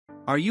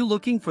Are you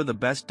looking for the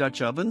best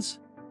Dutch ovens?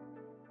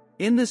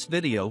 In this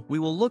video, we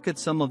will look at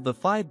some of the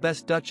 5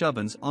 best Dutch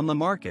ovens on the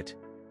market.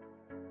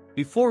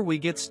 Before we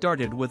get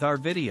started with our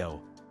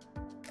video,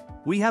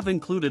 we have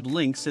included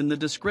links in the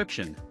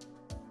description.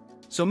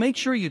 So make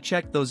sure you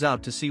check those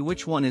out to see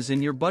which one is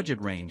in your budget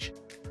range.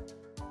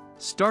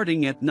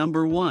 Starting at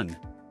number 1.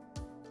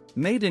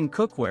 Made in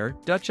Cookware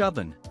Dutch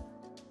Oven.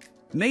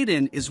 Made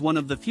in is one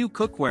of the few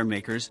cookware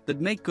makers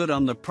that make good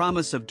on the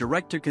promise of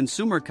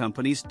direct-to-consumer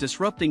companies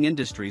disrupting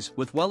industries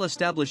with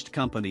well-established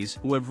companies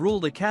who have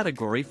ruled a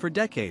category for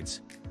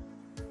decades.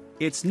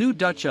 Its new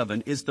Dutch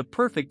oven is the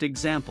perfect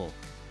example.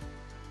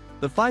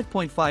 The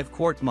 5.5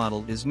 quart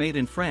model is made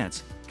in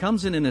France,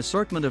 comes in an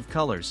assortment of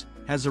colors,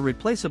 has a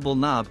replaceable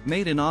knob.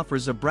 Made in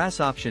offers a brass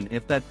option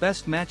if that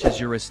best matches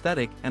your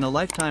aesthetic, and a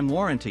lifetime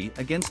warranty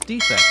against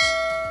defects.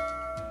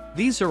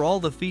 These are all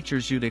the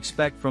features you'd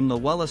expect from the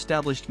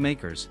well-established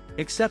makers,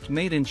 except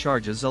Made in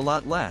charges a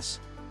lot less.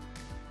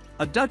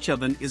 A Dutch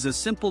oven is a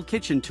simple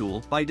kitchen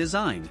tool by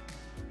design.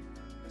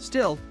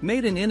 Still,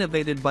 Made in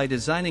innovated by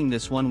designing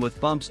this one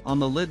with bumps on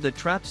the lid that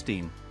trap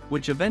steam,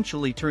 which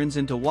eventually turns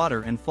into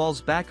water and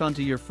falls back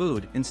onto your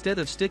food instead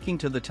of sticking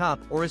to the top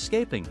or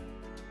escaping.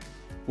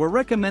 We're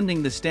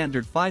recommending the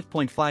standard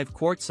 5.5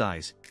 quart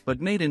size,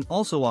 but Made in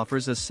also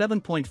offers a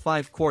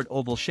 7.5 quart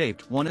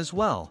oval-shaped one as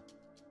well.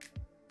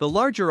 The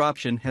larger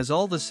option has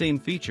all the same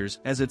features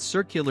as its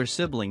circular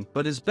sibling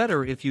but is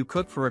better if you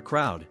cook for a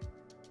crowd.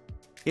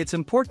 It's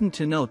important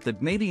to note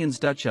that Made in's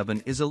Dutch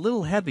oven is a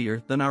little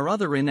heavier than our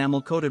other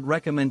enamel-coated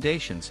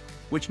recommendations,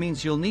 which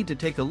means you'll need to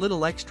take a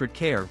little extra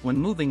care when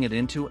moving it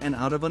into and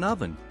out of an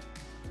oven.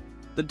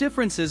 The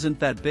difference isn't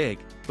that big,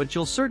 but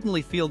you'll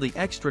certainly feel the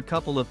extra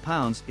couple of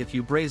pounds if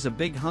you braise a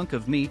big hunk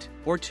of meat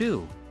or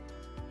two.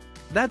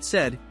 That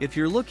said, if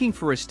you're looking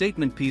for a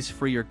statement piece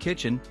for your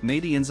kitchen,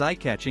 Made in's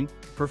eye-catching,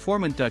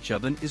 performant Dutch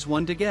oven is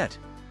one to get.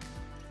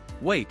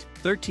 Weight,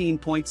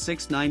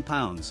 13.69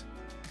 pounds.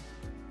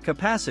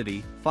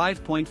 Capacity,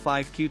 5.5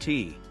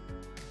 qt.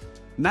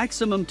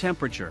 Maximum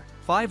temperature,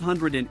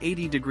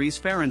 580 degrees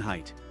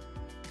Fahrenheit.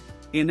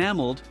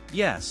 Enameled,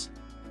 yes.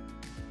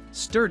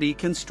 Sturdy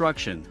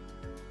construction.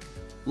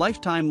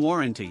 Lifetime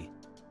warranty.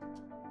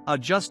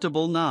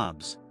 Adjustable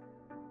knobs.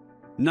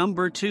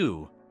 Number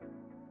 2.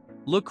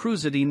 Le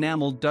Creuset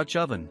Enameled Dutch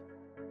Oven.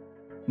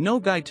 No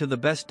guide to the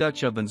best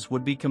Dutch ovens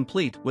would be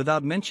complete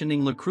without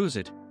mentioning Le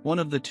Creuset, one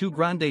of the 2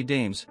 grande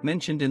dames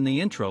mentioned in the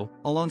intro,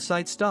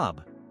 alongside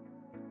Staub.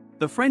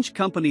 The French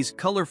company's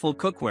colorful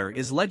cookware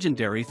is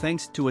legendary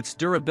thanks to its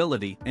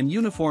durability and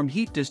uniform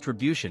heat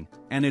distribution,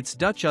 and its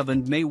Dutch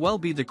oven may well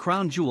be the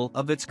crown jewel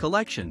of its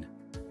collection.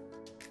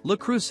 Le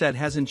Creuset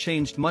hasn't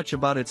changed much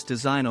about its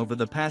design over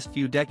the past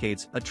few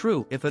decades, a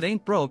true if it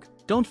ain't broke,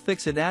 don't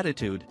fix it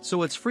attitude,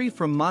 so it's free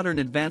from modern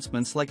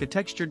advancements like a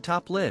textured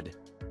top lid.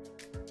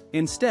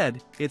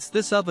 Instead, it's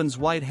this oven's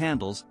wide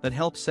handles that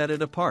help set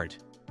it apart.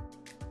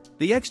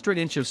 The extra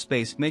inch of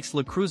space makes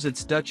Le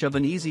Creuset's Dutch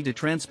oven easy to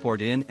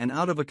transport in and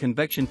out of a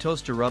convection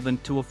toaster oven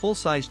to a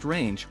full-sized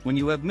range when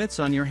you have mitts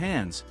on your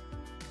hands.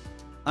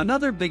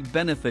 Another big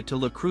benefit to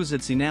Le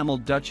Creuset's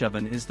enameled Dutch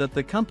oven is that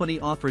the company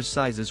offers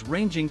sizes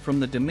ranging from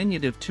the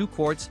diminutive 2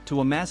 quarts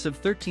to a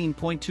massive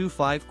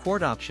 13.25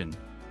 quart option.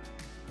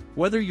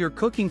 Whether you're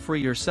cooking for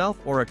yourself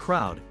or a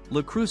crowd,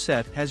 Le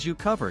Creuset has you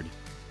covered.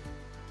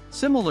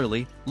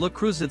 Similarly, Le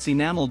Creuset's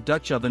enameled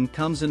Dutch oven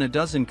comes in a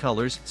dozen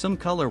colors. Some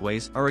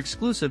colorways are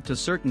exclusive to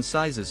certain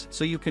sizes,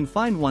 so you can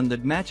find one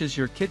that matches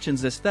your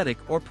kitchen's aesthetic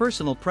or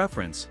personal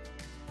preference.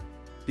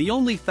 The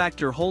only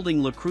factor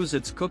holding Le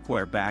Creuset's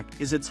cookware back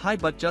is its high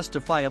but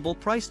justifiable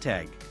price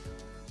tag.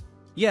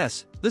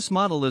 Yes, this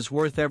model is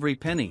worth every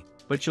penny,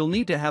 but you'll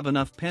need to have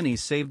enough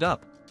pennies saved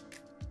up.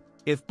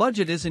 If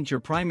budget isn't your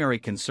primary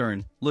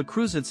concern, Le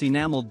Creuset's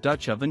enameled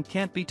Dutch oven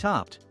can't be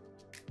topped.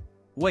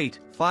 Weight,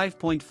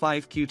 5.5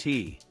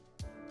 qt.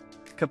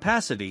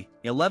 Capacity,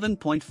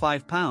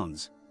 11.5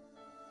 pounds.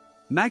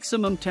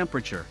 Maximum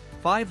temperature,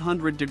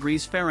 500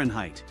 degrees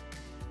Fahrenheit.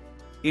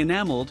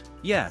 Enameled,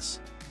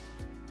 yes.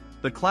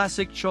 The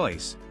classic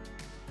choice.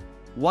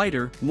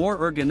 Wider, more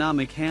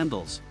ergonomic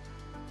handles.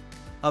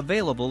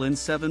 Available in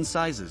 7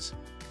 sizes.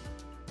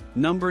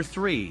 Number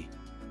 3.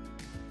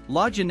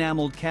 Lodge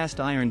Enameled Cast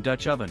Iron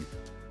Dutch Oven.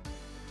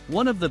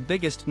 One of the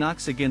biggest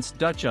knocks against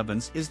Dutch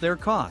ovens is their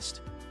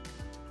cost.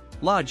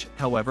 Lodge,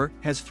 however,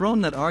 has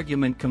thrown that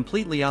argument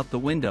completely out the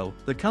window.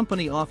 The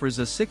company offers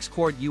a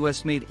 6-quart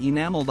US-made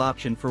enameled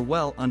option for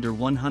well under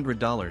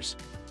 $100.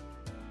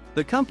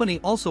 The company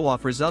also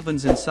offers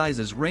ovens in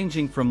sizes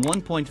ranging from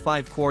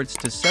 1.5 quarts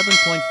to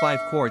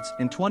 7.5 quarts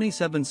in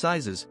 27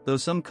 sizes, though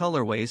some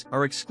colorways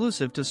are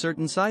exclusive to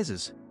certain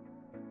sizes.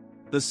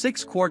 The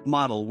 6-quart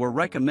model we're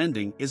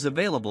recommending is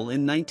available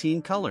in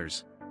 19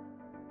 colors.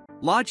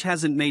 Lodge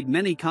hasn't made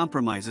many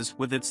compromises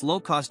with its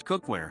low-cost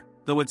cookware,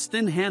 though its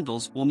thin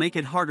handles will make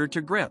it harder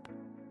to grip.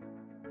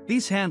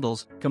 These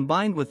handles,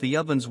 combined with the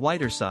oven's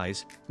wider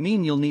size,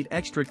 mean you'll need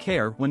extra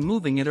care when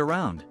moving it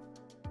around.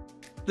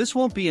 This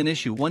won't be an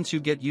issue once you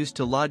get used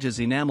to Lodge's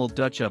enameled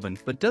Dutch oven,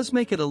 but does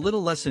make it a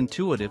little less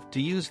intuitive to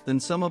use than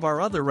some of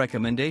our other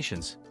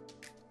recommendations.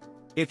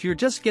 If you're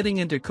just getting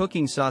into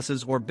cooking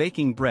sauces or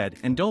baking bread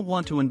and don't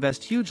want to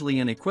invest hugely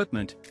in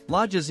equipment,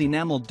 Lodge's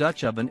enameled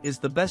Dutch oven is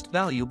the best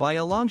value by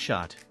a long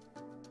shot.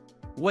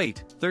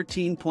 Weight,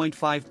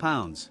 13.5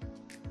 pounds.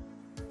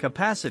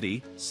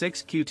 Capacity,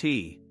 6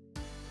 qt.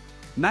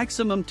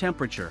 Maximum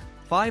temperature,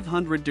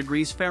 500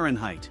 degrees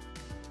Fahrenheit.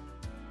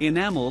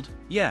 Enameled,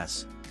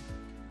 yes.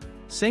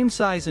 Same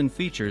size and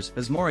features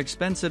as more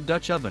expensive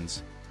Dutch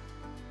ovens.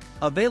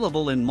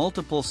 Available in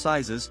multiple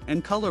sizes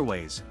and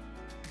colorways.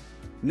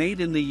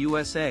 Made in the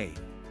USA.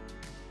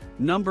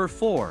 Number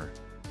 4.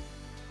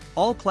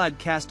 All-clad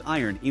cast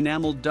iron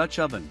enameled Dutch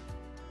oven.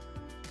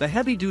 The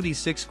heavy-duty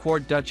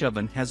 6-quart Dutch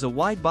oven has a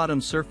wide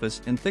bottom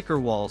surface and thicker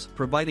walls,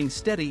 providing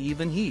steady,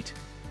 even heat.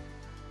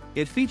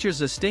 It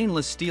features a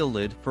stainless steel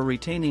lid for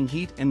retaining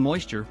heat and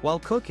moisture while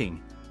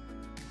cooking.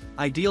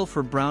 Ideal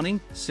for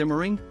browning,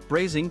 simmering,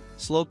 braising,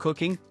 slow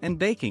cooking, and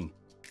baking.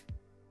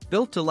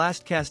 Built to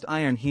last, cast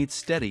iron heats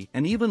steady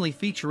and evenly,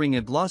 featuring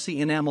a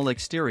glossy enamel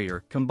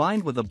exterior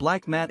combined with a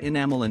black matte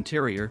enamel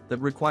interior that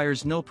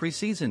requires no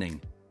pre-seasoning.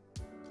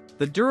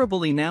 The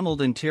durable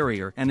enameled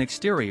interior and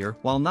exterior,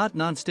 while not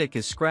non-stick,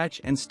 is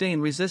scratch and stain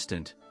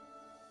resistant.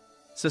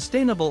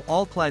 Sustainable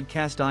all-clad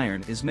cast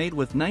iron is made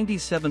with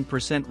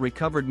 97%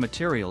 recovered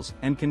materials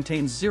and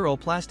contains zero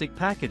plastic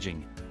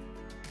packaging.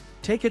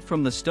 Take it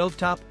from the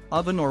stovetop,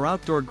 oven or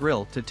outdoor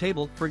grill to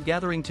table for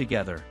gathering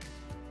together.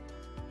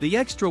 The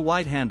extra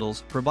wide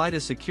handles provide a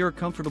secure,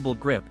 comfortable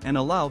grip and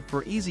allow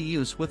for easy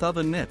use with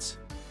oven mitts.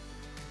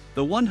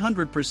 The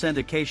 100%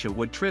 acacia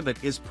wood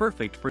trivet is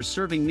perfect for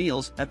serving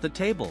meals at the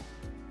table.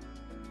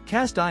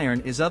 Cast iron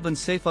is oven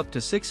safe up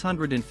to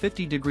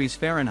 650 degrees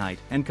Fahrenheit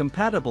and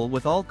compatible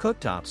with all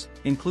cooktops,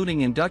 including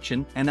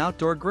induction and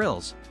outdoor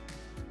grills.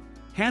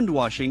 Hand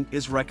washing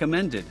is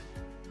recommended.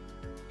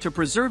 To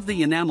preserve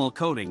the enamel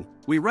coating,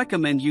 we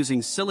recommend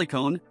using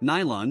silicone,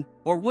 nylon,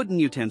 or wooden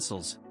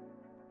utensils.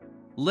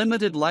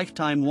 Limited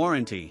lifetime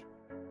warranty.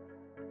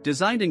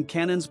 Designed in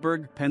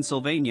Canonsburg,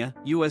 Pennsylvania,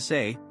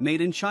 USA,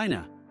 made in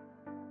China.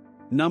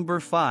 Number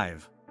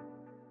 5.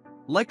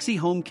 Lexi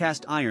Home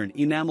Cast Iron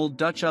Enameled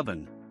Dutch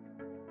Oven.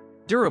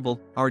 Durable,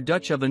 our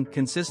Dutch oven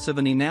consists of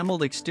an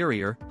enameled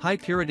exterior,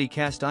 high-purity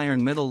cast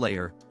iron middle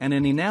layer, and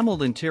an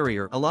enameled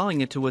interior,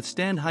 allowing it to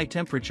withstand high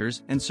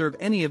temperatures and serve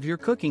any of your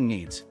cooking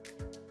needs.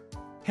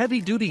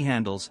 Heavy-duty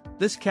handles.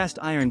 This cast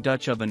iron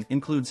Dutch oven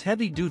includes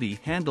heavy-duty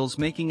handles,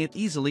 making it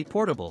easily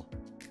portable.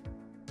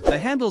 The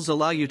handles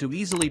allow you to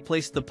easily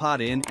place the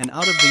pot in and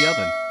out of the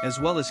oven, as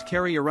well as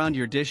carry around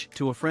your dish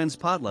to a friend's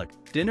potluck,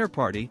 dinner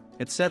party,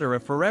 etc.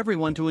 for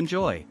everyone to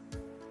enjoy.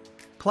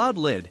 Cloud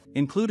lid.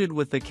 Included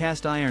with the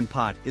cast iron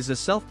pot is a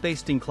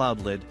self-basting cloud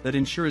lid that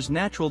ensures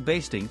natural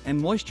basting and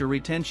moisture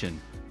retention.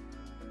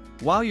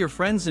 Wow your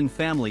friends and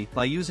family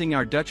by using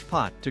our Dutch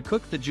pot to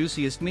cook the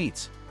juiciest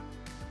meats.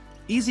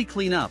 Easy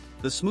cleanup.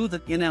 The smooth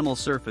enamel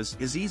surface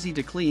is easy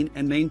to clean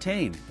and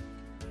maintain.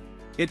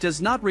 It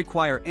does not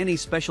require any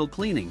special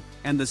cleaning,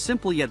 and the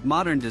simple yet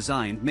modern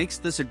design makes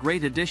this a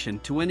great addition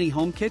to any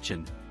home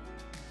kitchen.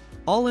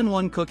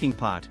 All-in-one cooking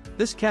pot.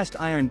 This cast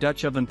iron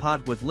Dutch oven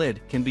pot with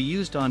lid can be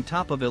used on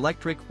top of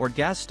electric or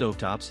gas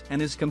stovetops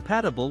and is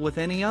compatible with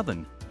any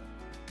oven.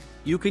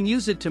 You can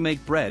use it to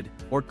make bread,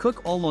 or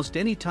cook almost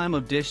any type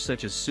of dish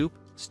such as soup,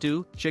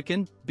 stew,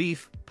 chicken,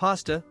 beef,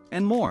 pasta,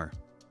 and more.